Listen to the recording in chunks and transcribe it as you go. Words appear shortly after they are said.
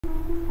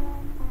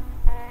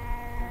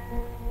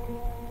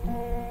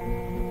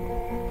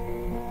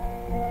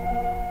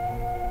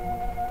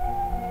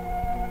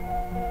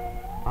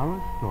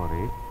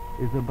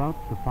is about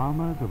the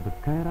farmers of the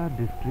Kaira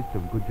district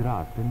of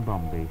Gujarat in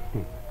Bombay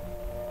State,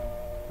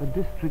 a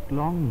district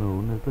long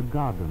known as the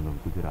Garden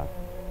of Gujarat.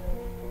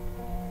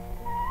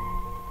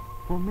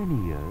 For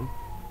many years,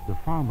 the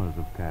farmers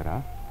of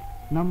Kaira,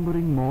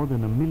 numbering more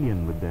than 1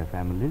 million with their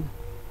families,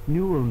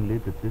 knew only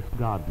that this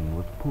garden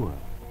was poor.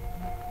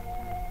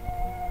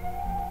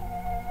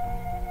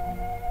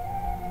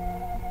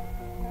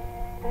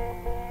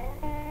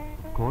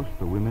 Of course,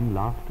 the women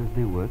laughed as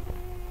they worked,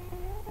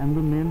 and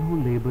the men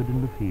who labored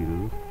in the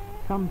fields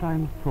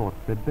sometimes thought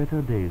that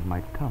better days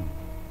might come.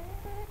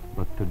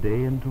 But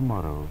today and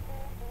tomorrow,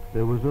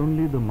 there was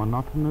only the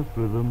monotonous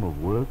rhythm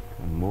of work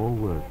and more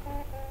work,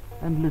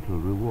 and little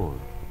reward.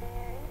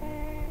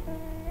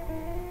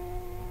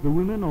 The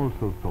women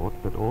also thought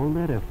that all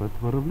their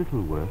efforts were of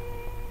little worth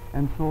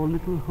and saw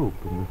little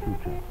hope in the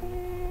future.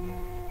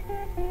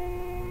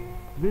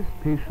 This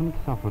patient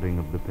suffering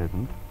of the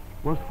peasant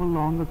was for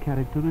long a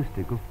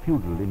characteristic of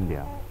feudal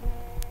India.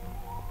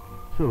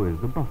 So is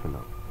the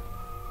buffalo.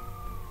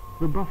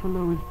 The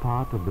buffalo is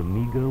part of the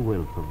meager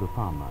wealth of the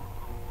farmer.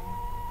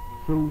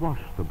 So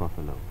wash the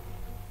buffalo,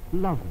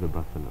 love the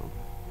buffalo,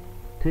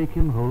 take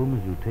him home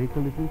as you take a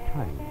little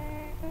child,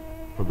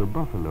 for the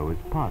buffalo is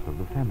part of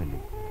the family.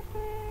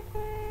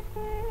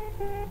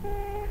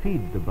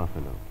 Feed the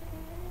buffalo.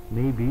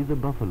 Maybe the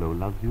buffalo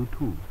loves you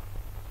too.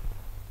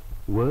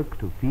 Work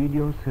to feed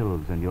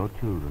yourselves and your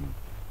children.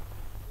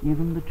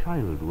 Even the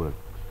child works.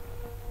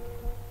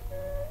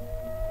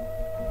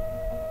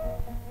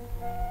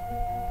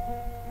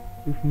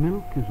 If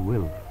milk is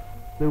wealth,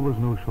 there was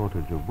no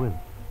shortage of wealth.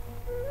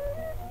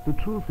 The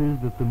truth is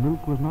that the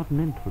milk was not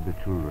meant for the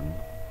children,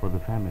 for the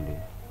family.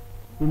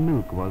 The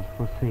milk was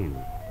for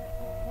sale.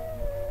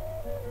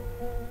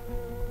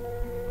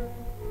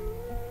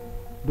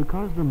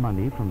 Because the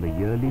money from the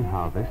yearly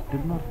harvest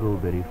did not go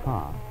very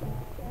far,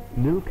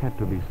 milk had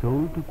to be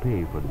sold to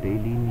pay for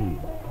daily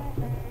needs.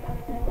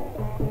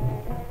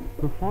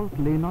 The fault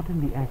lay not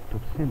in the act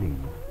of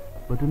selling,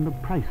 but in the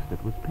price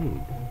that was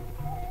paid.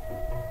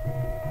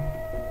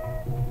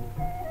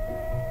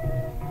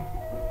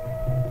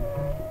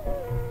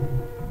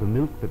 The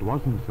milk that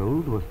wasn't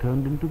sold was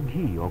turned into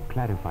ghee or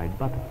clarified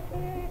butter.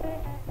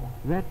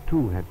 That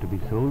too had to be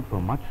sold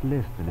for much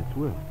less than its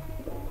worth.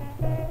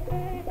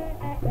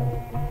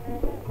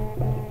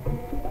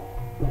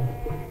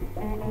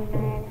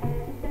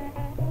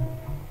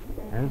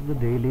 As the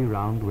daily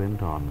round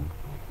went on,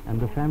 and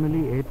the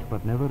family ate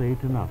but never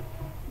ate enough,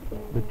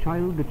 the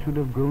child that should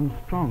have grown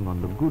strong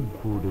on the good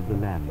food of the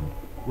land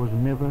was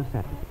never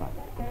satisfied.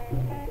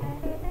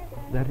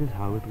 That is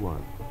how it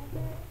was.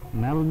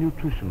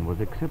 Malnutrition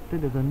was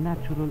accepted as a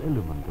natural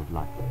element of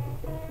life.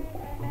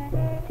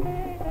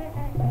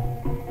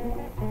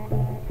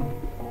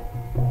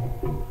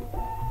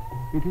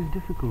 It is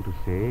difficult to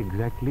say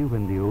exactly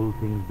when the old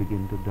things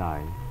begin to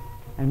die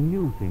and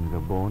new things are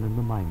born in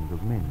the minds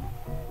of men.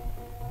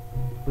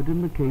 But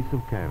in the case of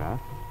Kaira,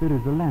 there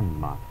is a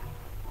landmark.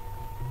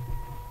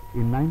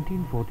 In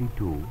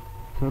 1942,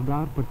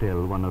 Sardar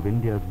Patel, one of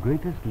India's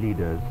greatest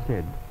leaders,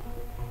 said,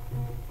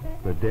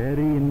 "The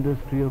dairy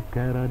industry of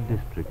Kaira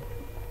district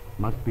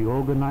must be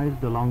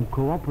organized along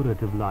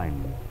cooperative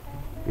lines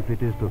if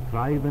it is to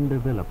thrive and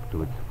develop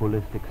to its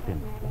fullest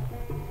extent."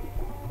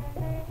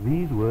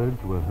 These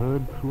words were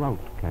heard throughout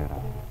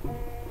Kaira,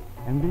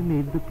 and they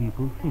made the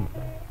people think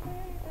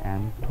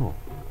and talk.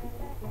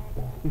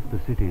 If the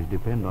cities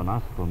depend on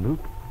us for milk,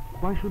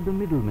 why should the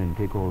middlemen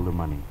take all the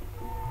money?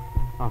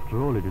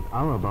 After all, it is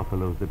our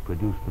buffaloes that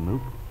produce the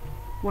milk.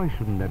 Why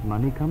shouldn't that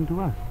money come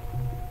to us?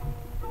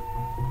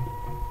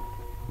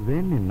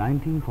 Then in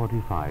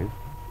 1945,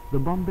 the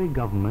Bombay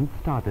government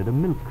started a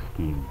milk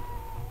scheme,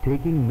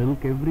 taking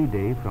milk every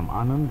day from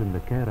Anand in the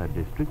Kaira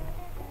district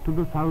to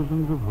the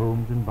thousands of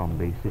homes in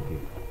Bombay City.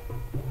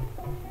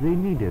 They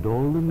needed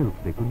all the milk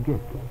they could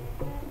get.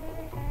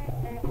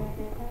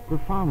 The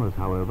farmers,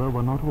 however,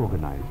 were not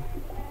organized,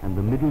 and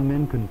the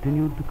middlemen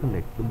continued to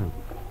collect the milk.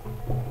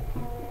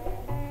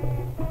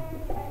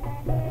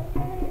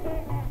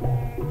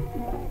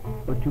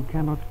 But you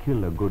cannot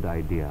kill a good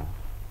idea,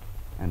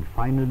 and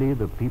finally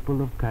the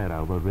people of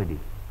Kaira were ready.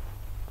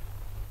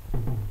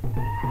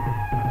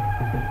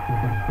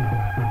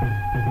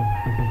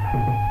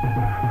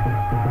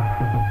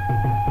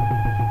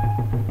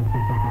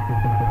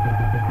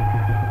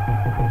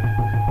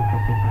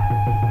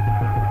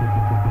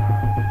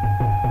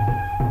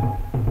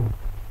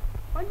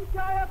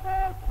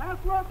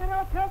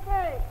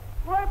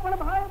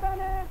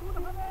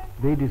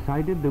 They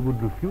decided they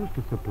would refuse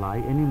to supply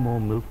any more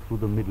milk through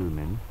the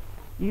middlemen,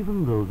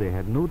 even though they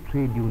had no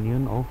trade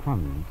union or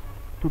funds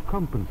to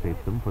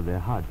compensate them for their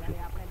hardship.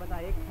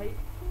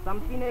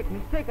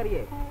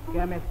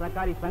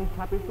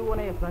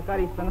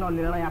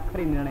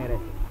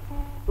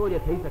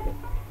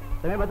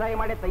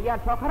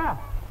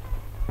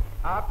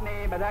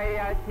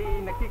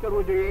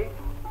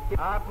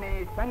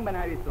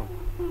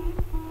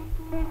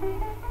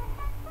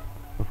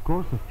 Of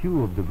course, a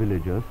few of the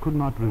villagers could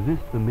not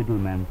resist the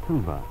middleman's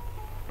silver,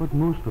 but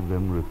most of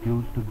them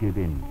refused to give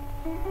in.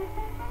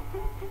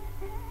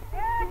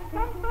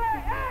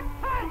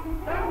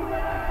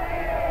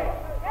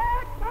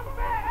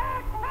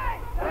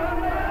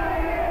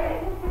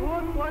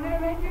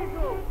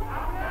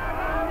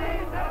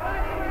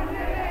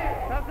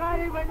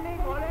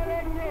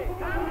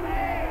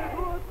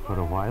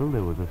 a while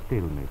there was a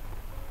stalemate.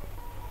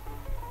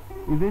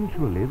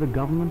 Eventually, the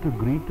government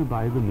agreed to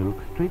buy the milk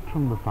straight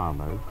from the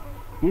farmers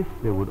if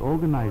they would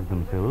organize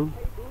themselves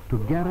to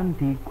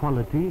guarantee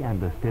quality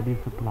and a steady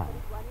supply.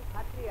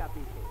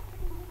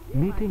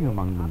 Meeting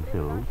among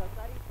themselves,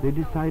 they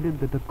decided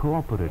that a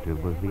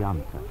cooperative was the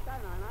answer,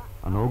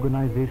 an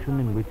organization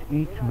in which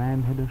each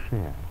man had a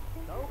share,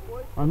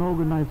 an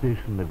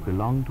organization that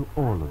belonged to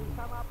all of them.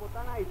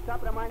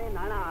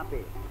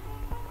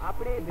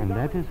 And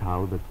that is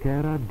how the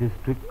Kera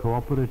District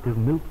Cooperative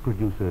Milk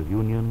Producers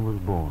Union was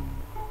born.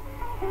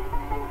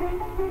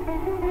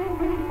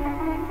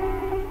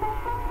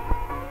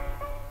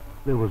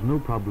 There was no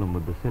problem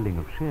with the selling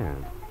of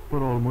shares,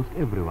 for almost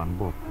everyone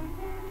bought them.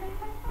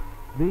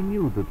 They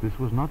knew that this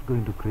was not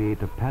going to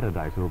create a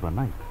paradise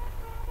overnight.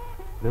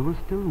 There was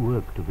still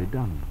work to be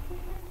done,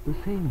 the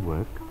same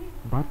work,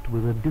 but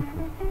with a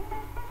difference.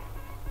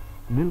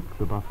 Milk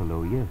the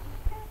buffalo, yes.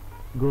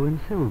 Go and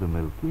sell the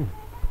milk, yes.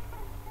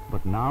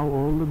 But now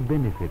all the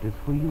benefit is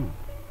for you.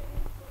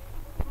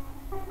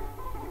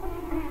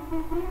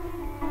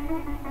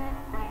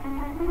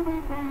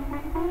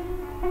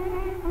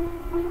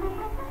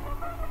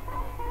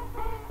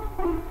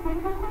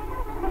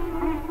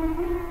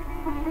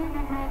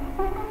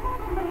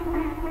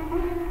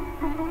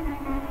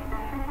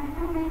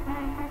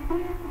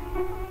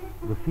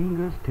 The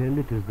fingers tell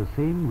it is the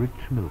same rich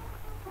milk.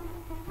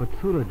 But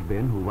Suraj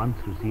Ben, who once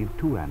received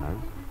 2 annas,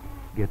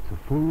 gets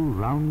a full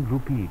round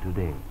rupee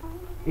today,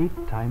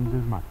 8 times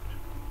as much.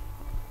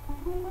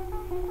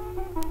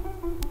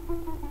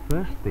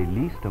 First, they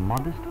leased a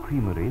modest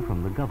creamery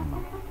from the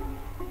government.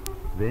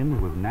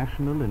 Then, with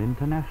national and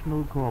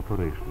international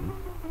cooperation,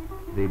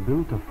 they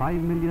built a 5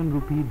 million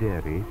rupee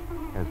dairy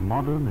as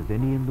modern as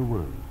any in the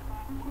world.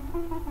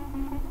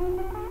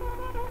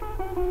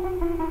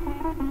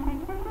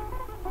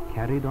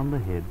 Carried on the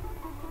head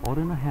or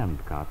in a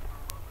handcart,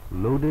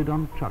 loaded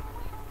on trucks,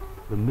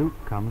 the milk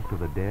comes to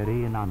the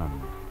dairy in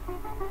Anand.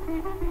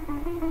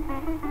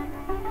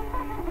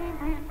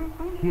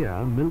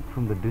 Here, milk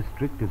from the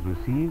district is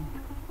received,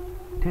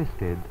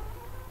 tested,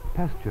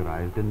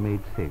 pasteurized and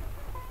made safe.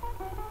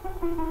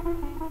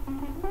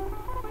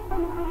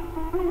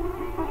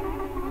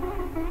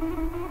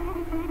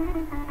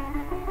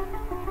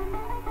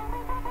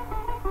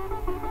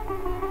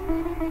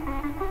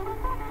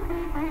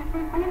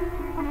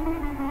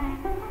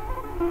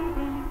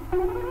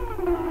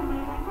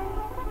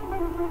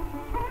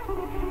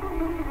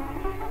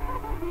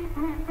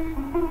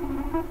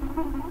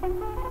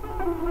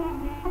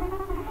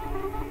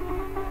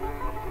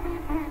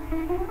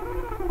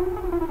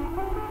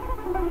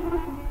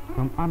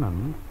 From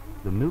Anand,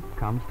 the milk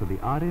comes to the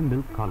RA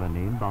Milk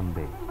Colony in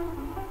Bombay.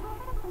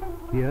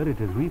 Here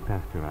it is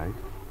repasteurized,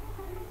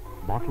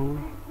 bottled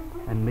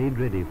and made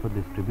ready for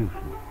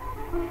distribution.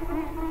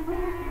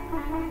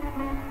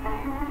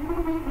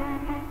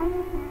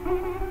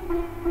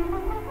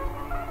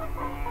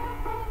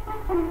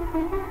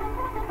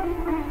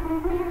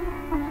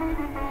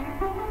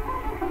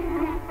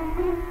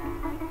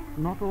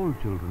 Not all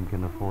children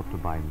can afford to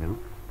buy milk,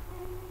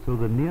 so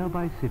the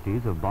nearby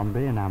cities of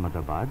Bombay and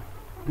Ahmedabad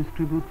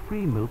distribute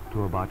free milk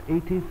to about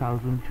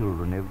 80,000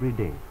 children every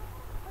day,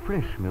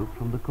 fresh milk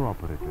from the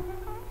cooperative.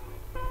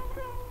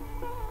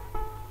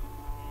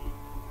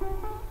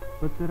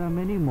 But there are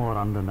many more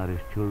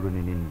undernourished children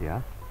in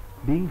India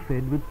being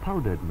fed with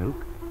powdered milk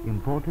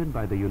imported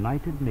by the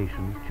United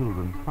Nations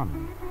Children's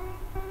Fund.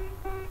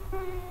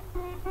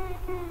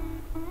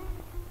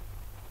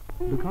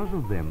 Because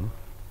of them,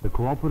 the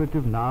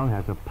cooperative now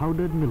has a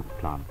powdered milk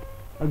plant,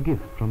 a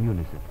gift from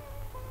UNICEF.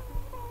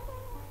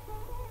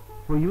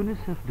 For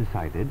UNICEF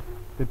decided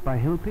that by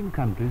helping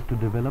countries to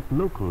develop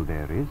local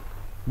dairies,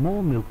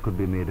 more milk could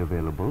be made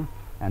available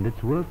and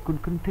its work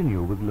could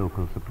continue with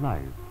local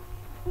supplies.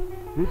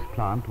 This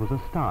plant was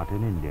a start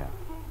in India.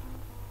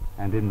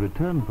 And in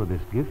return for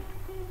this gift,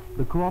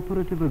 the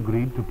cooperative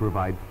agreed to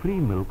provide free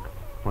milk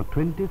for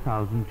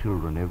 20,000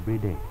 children every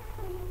day.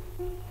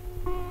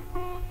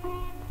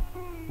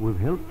 With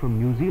help from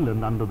New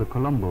Zealand under the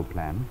Colombo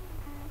Plan,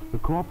 the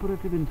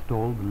cooperative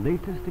installed the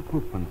latest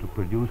equipment to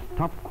produce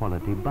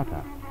top-quality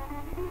butter.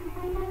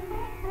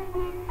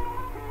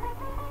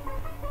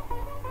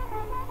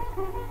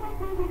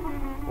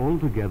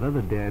 Altogether,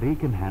 the dairy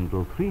can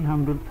handle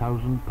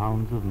 300,000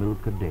 pounds of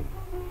milk a day.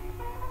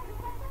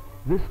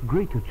 This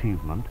great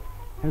achievement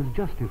has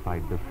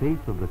justified the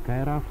faith of the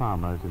Kera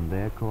farmers in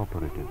their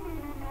cooperative.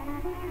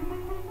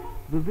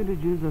 The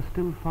villages are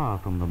still far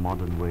from the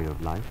modern way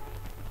of life,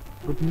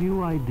 but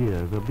new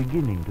ideas are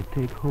beginning to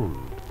take hold.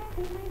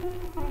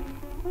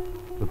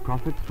 The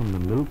profits from the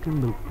milk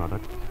and milk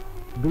products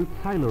built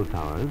silo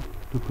towers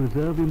to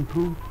preserve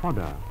improved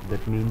fodder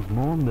that means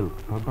more milk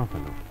per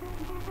buffalo.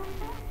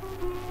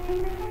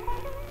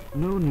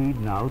 No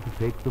need now to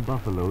take the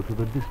buffalo to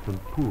the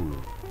distant pool.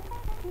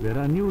 There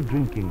are new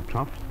drinking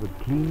troughs with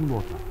clean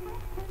water.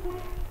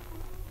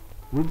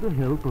 With the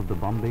help of the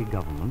Bombay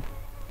government,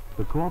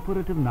 the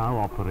cooperative now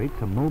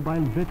operates a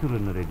mobile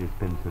veterinary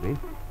dispensary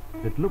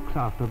that looks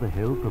after the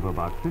health of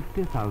about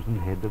 50,000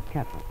 head of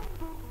cattle.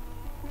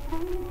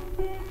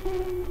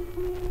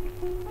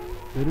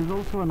 There is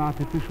also an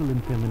artificial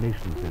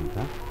insemination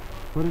center,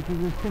 for it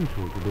is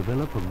essential to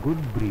develop a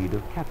good breed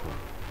of cattle.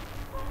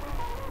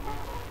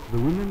 The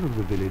women of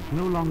the village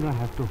no longer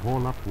have to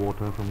haul up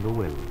water from the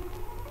well.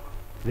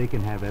 They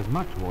can have as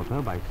much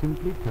water by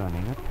simply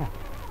turning a tap.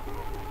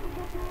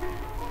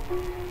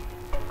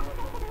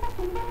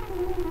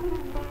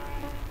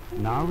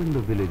 Now in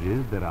the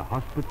villages there are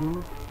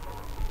hospitals,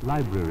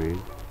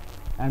 libraries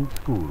and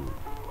schools.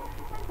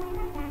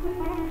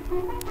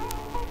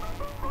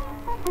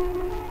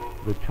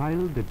 The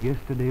child that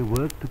yesterday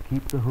worked to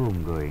keep the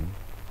home going,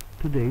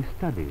 today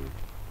studies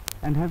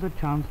and has a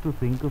chance to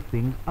think of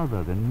things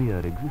other than mere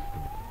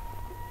existence.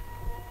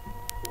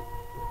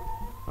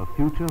 A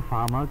future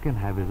farmer can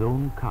have his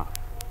own calf,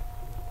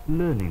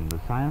 learning the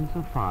science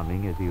of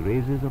farming as he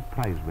raises a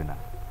prize winner.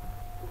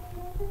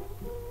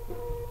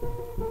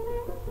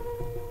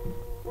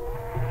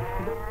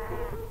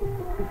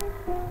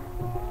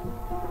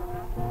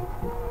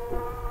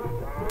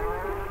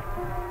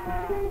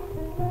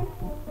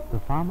 The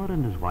farmer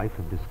and his wife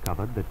have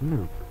discovered that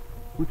milk,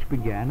 which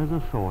began as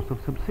a source of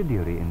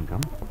subsidiary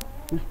income,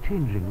 is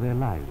changing their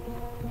lives,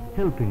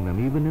 helping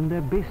them even in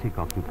their basic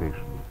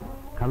occupations,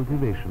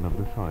 cultivation of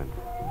the soil.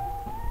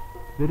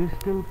 There is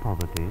still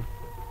poverty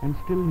and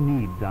still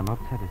needs are not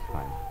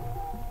satisfied,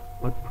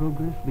 but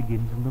progress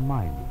begins in the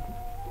mind,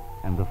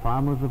 and the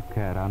farmers of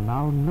Kera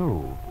now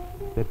know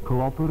that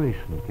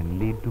cooperation can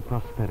lead to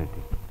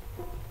prosperity.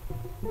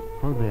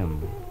 For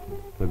them,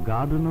 the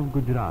garden of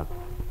Gujarat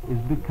is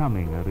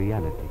becoming a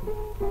reality.